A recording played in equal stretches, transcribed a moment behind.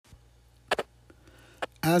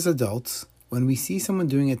As adults, when we see someone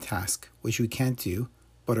doing a task which we can't do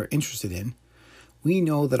but are interested in, we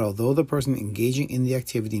know that although the person engaging in the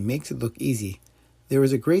activity makes it look easy, there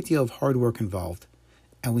is a great deal of hard work involved,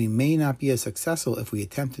 and we may not be as successful if we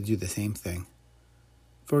attempt to do the same thing.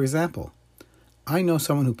 For example, I know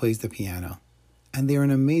someone who plays the piano, and they are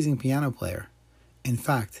an amazing piano player. In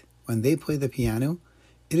fact, when they play the piano,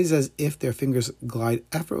 it is as if their fingers glide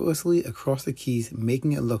effortlessly across the keys,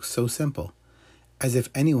 making it look so simple, as if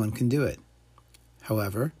anyone can do it.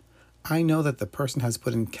 However, I know that the person has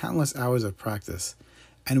put in countless hours of practice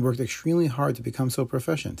and worked extremely hard to become so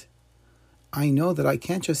proficient. I know that I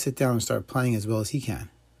can't just sit down and start playing as well as he can.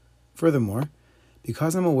 Furthermore,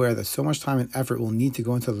 because I'm aware that so much time and effort will need to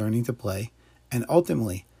go into learning to play, and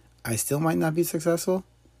ultimately, I still might not be successful,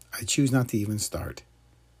 I choose not to even start.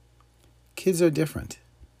 Kids are different.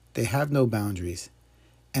 They have no boundaries.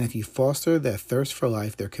 And if you foster their thirst for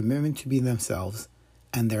life, their commitment to be themselves,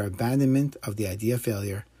 and their abandonment of the idea of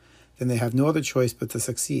failure, then they have no other choice but to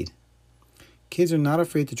succeed. Kids are not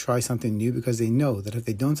afraid to try something new because they know that if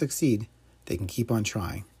they don't succeed, they can keep on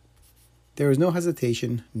trying. There is no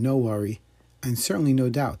hesitation, no worry, and certainly no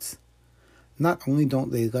doubts. Not only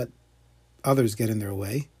don't they let others get in their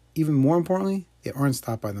way, even more importantly, they aren't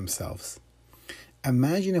stopped by themselves.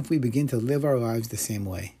 Imagine if we begin to live our lives the same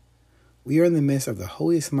way. We are in the midst of the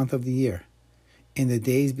holiest month of the year, in the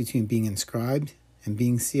days between being inscribed and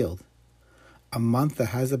being sealed, a month that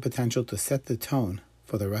has the potential to set the tone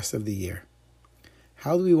for the rest of the year.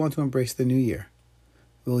 How do we want to embrace the new year?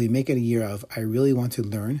 Will we make it a year of, I really want to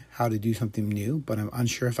learn how to do something new, but I'm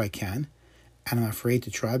unsure if I can, and I'm afraid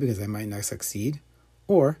to try because I might not succeed?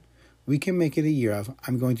 Or we can make it a year of,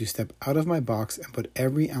 I'm going to step out of my box and put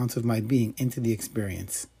every ounce of my being into the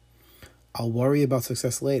experience. I'll worry about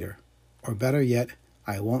success later, or better yet,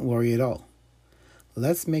 I won't worry at all.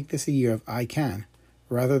 Let's make this a year of I can,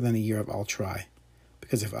 rather than a year of I'll try.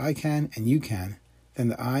 Because if I can and you can, then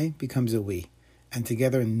the I becomes a we, and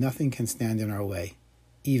together nothing can stand in our way,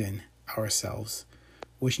 even ourselves.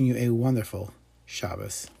 Wishing you a wonderful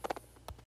Shabbos.